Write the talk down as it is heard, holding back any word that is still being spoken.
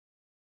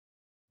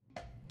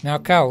Now,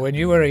 Cal, when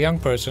you were a young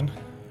person,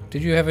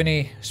 did you have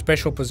any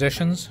special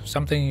possessions,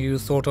 something you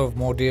thought of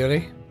more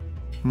dearly?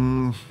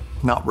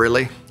 Not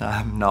really.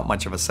 I'm not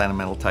much of a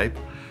sentimental type.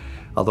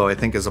 Although I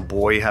think as a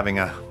boy, having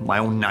my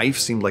own knife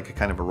seemed like a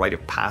kind of a rite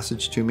of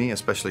passage to me,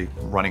 especially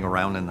running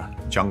around in the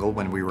jungle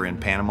when we were in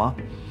Panama.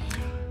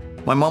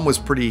 My mom was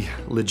pretty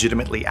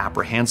legitimately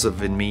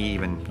apprehensive in me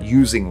even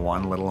using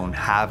one, let alone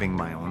having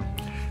my own,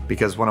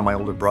 because one of my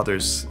older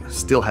brothers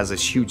still has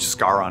this huge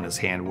scar on his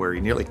hand where he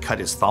nearly cut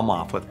his thumb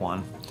off with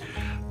one.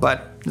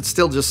 But it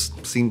still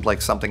just seemed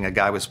like something a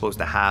guy was supposed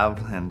to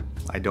have, and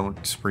I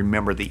don't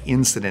remember the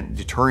incident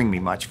deterring me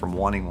much from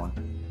wanting one.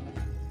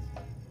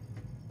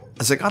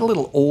 As I got a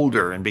little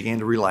older and began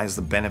to realize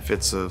the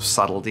benefits of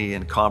subtlety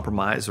and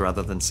compromise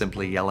rather than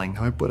simply yelling,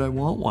 "But I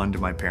want one," to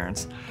my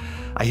parents,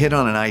 I hit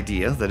on an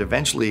idea that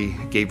eventually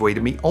gave way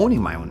to me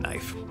owning my own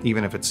knife,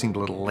 even if it seemed a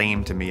little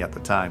lame to me at the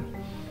time.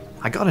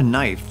 I got a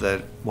knife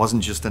that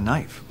wasn't just a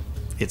knife.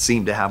 It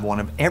seemed to have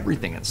one of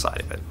everything inside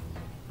of it.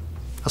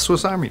 A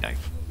Swiss Army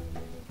knife.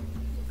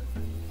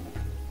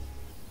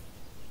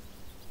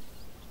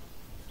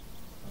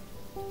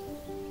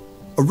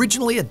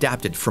 Originally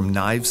adapted from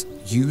knives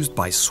used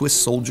by Swiss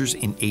soldiers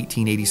in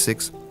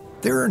 1886,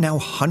 there are now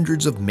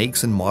hundreds of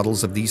makes and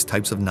models of these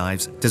types of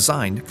knives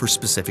designed for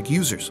specific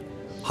users.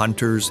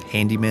 Hunters,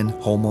 handymen,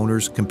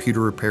 homeowners,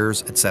 computer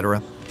repairers,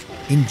 etc.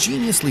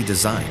 Ingeniously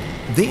designed,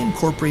 they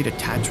incorporate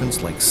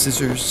attachments like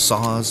scissors,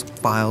 saws,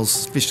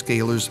 files, fish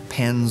scalers,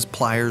 pens,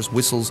 pliers,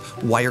 whistles,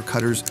 wire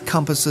cutters,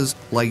 compasses,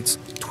 lights,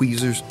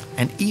 tweezers,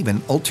 and even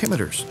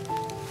altimeters.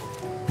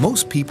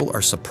 Most people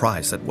are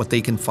surprised at what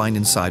they can find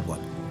inside one,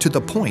 to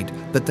the point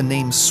that the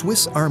name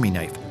Swiss Army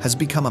knife has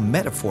become a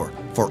metaphor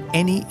for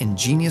any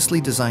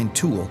ingeniously designed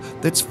tool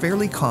that's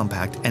fairly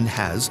compact and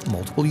has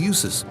multiple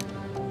uses.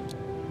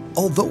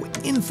 Although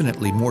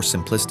infinitely more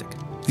simplistic,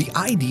 the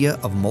idea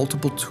of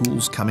multiple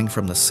tools coming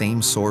from the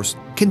same source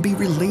can be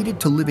related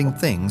to living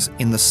things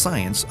in the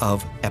science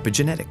of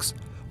epigenetics,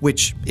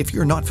 which, if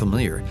you're not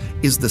familiar,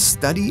 is the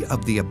study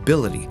of the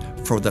ability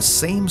for the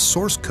same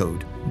source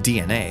code,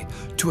 DNA,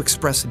 to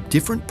express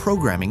different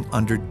programming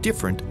under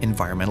different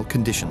environmental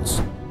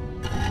conditions.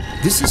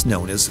 This is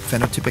known as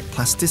phenotypic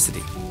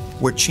plasticity,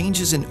 where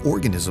changes in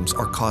organisms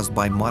are caused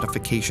by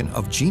modification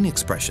of gene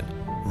expression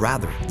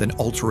rather than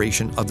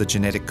alteration of the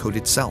genetic code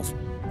itself,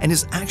 and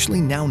is actually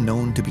now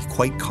known to be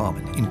quite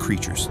common in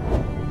creatures.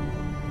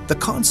 The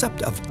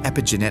concept of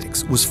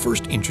epigenetics was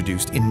first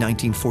introduced in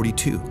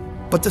 1942,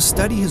 but the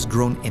study has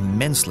grown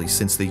immensely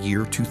since the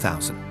year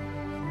 2000.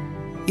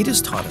 It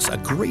has taught us a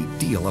great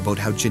deal about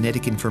how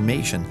genetic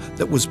information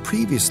that was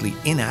previously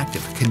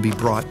inactive can be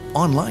brought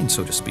online,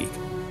 so to speak,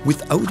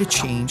 without a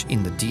change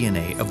in the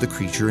DNA of the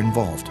creature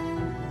involved.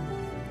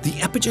 The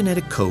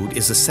epigenetic code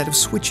is a set of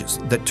switches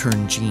that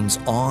turn genes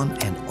on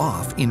and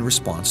off in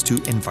response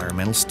to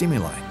environmental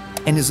stimuli,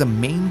 and is a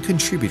main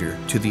contributor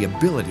to the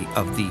ability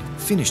of the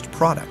finished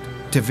product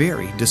to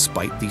vary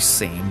despite the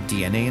same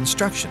DNA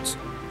instructions,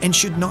 and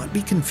should not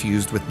be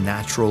confused with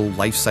natural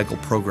life cycle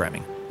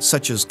programming,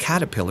 such as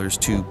caterpillars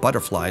to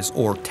butterflies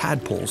or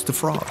tadpoles to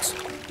frogs.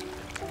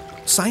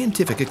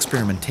 Scientific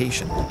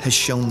experimentation has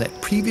shown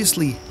that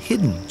previously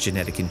hidden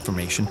genetic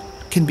information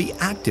can be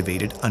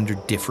activated under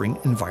differing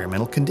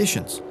environmental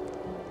conditions.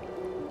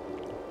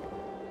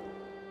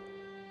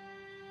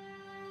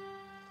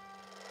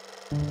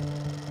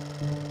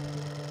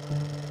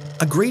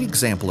 A great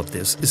example of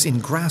this is in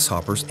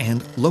grasshoppers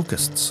and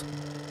locusts.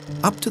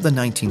 Up to the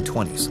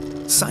 1920s,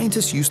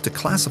 scientists used to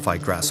classify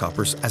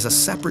grasshoppers as a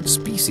separate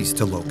species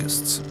to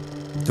locusts.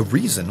 The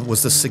reason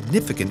was the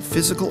significant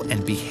physical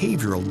and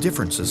behavioral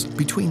differences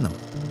between them.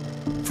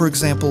 For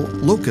example,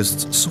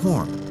 locusts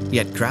swarm,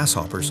 yet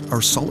grasshoppers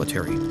are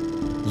solitary.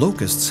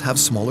 Locusts have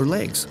smaller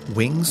legs,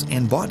 wings,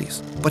 and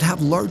bodies, but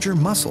have larger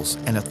muscles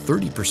and a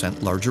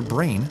 30% larger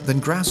brain than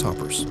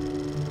grasshoppers.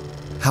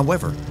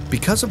 However,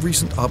 because of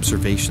recent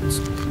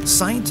observations,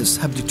 scientists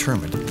have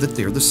determined that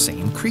they're the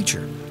same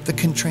creature that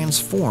can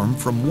transform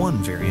from one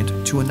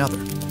variant to another,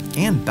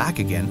 and back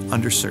again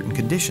under certain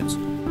conditions,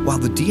 while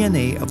the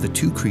DNA of the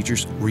two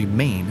creatures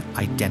remain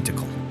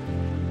identical.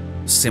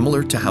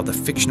 Similar to how the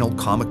fictional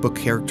comic book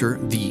character,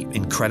 the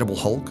Incredible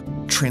Hulk,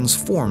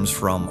 transforms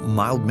from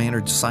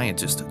mild-mannered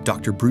scientist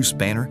Dr. Bruce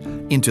Banner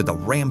into the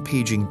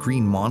rampaging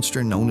green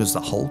monster known as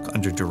the Hulk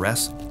under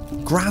duress,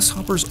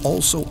 grasshoppers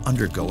also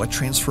undergo a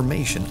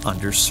transformation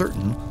under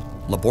certain,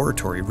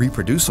 laboratory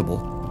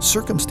reproducible,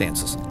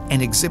 circumstances,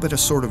 and exhibit a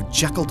sort of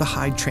Jekyll to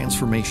Hyde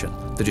transformation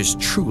that is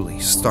truly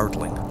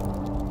startling.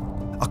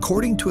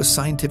 According to a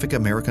Scientific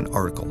American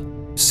article,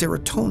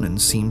 serotonin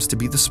seems to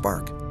be the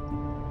spark.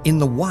 In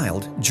the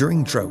wild,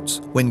 during droughts,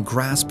 when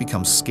grass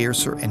becomes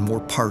scarcer and more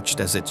parched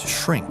as it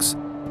shrinks,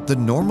 the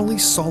normally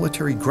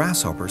solitary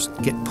grasshoppers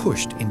get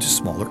pushed into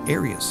smaller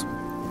areas.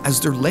 As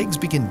their legs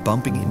begin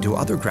bumping into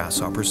other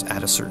grasshoppers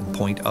at a certain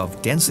point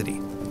of density,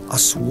 a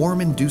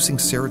swarm-inducing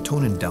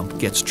serotonin dump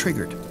gets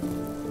triggered.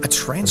 A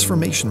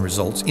transformation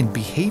results in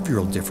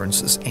behavioral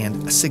differences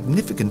and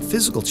significant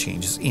physical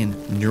changes in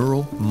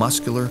neural,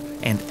 muscular,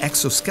 and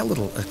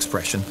exoskeletal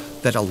expression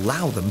that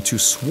allow them to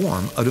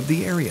swarm out of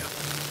the area.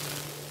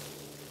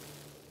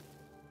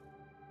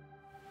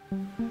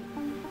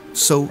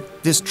 So,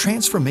 this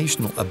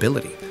transformational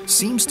ability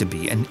seems to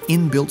be an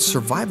inbuilt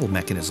survival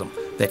mechanism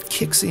that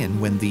kicks in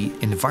when the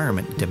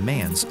environment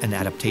demands an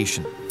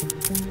adaptation.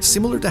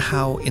 Similar to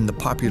how in the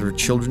popular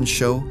children's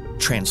show,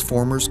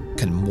 Transformers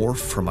can morph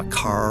from a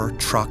car,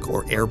 truck,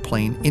 or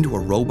airplane into a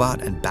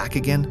robot and back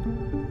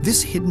again,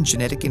 this hidden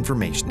genetic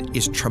information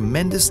is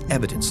tremendous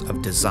evidence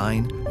of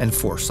design and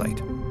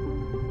foresight.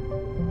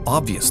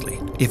 Obviously,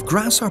 if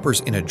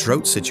grasshoppers in a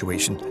drought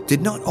situation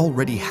did not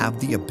already have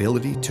the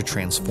ability to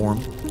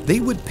transform, they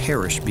would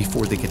perish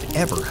before they could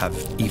ever have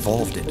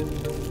evolved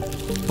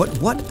it. But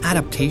what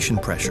adaptation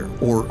pressure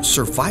or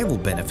survival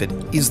benefit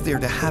is there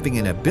to having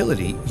an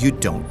ability you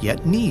don't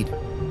yet need?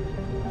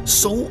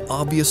 So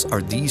obvious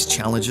are these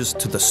challenges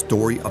to the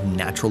story of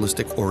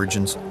naturalistic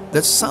origins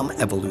that some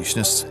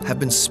evolutionists have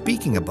been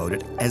speaking about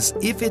it as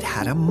if it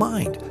had a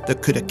mind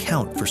that could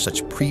account for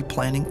such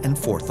pre-planning and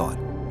forethought.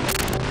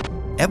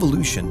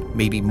 Evolution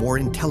may be more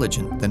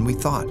intelligent than we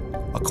thought,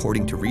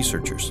 according to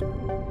researchers.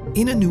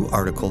 In a new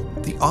article,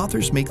 the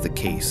authors make the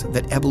case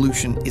that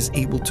evolution is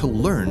able to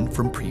learn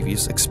from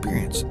previous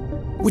experience,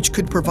 which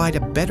could provide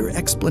a better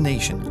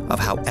explanation of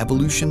how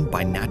evolution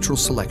by natural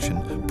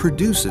selection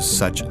produces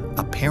such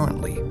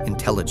apparently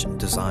intelligent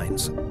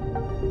designs.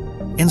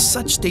 And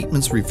such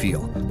statements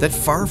reveal that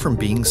far from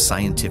being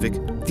scientific,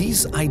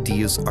 these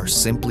ideas are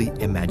simply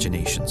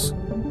imaginations.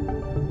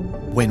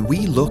 When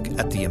we look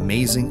at the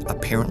amazing,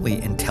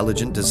 apparently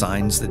intelligent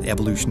designs that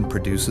evolution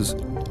produces,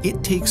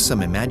 it takes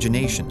some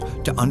imagination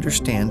to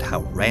understand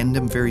how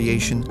random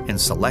variation and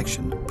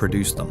selection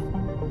produce them.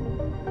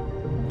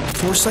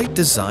 Foresight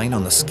design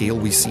on the scale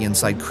we see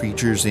inside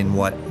creatures in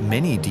what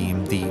many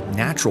deem the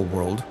natural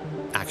world,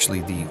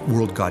 actually the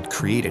world God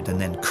created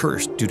and then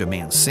cursed due to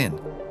man's sin,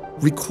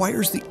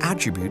 requires the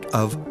attribute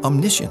of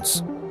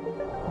omniscience.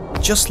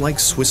 Just like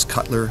Swiss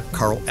cutler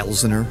Karl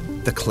Elsener,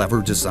 the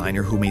clever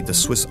designer who made the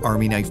Swiss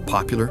Army knife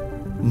popular,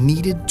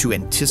 needed to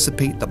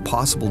anticipate the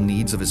possible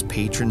needs of his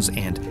patrons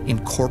and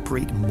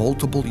incorporate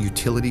multiple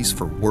utilities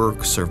for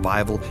work,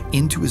 survival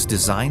into his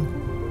design,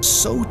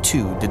 so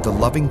too did the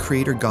loving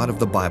creator God of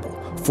the Bible,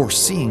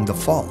 foreseeing the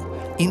fall,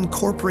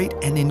 incorporate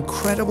an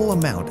incredible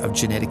amount of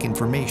genetic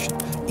information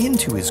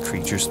into his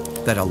creatures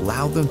that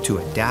allow them to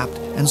adapt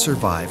and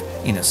survive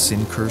in a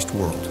sin-cursed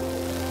world.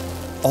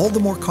 All the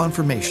more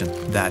confirmation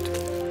that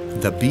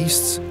the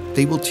beasts,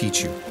 they will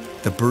teach you,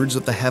 the birds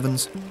of the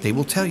heavens, they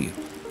will tell you,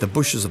 the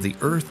bushes of the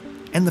earth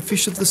and the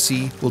fish of the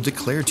sea will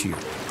declare to you,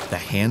 the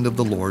hand of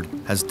the Lord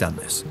has done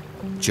this.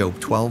 Job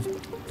 12,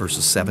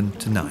 verses 7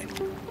 to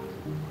 9.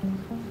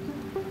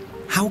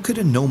 How could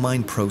a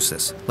no-mind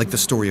process, like the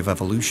story of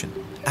evolution,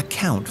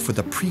 account for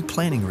the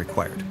pre-planning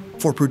required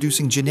for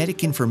producing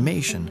genetic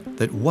information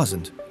that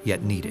wasn't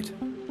yet needed?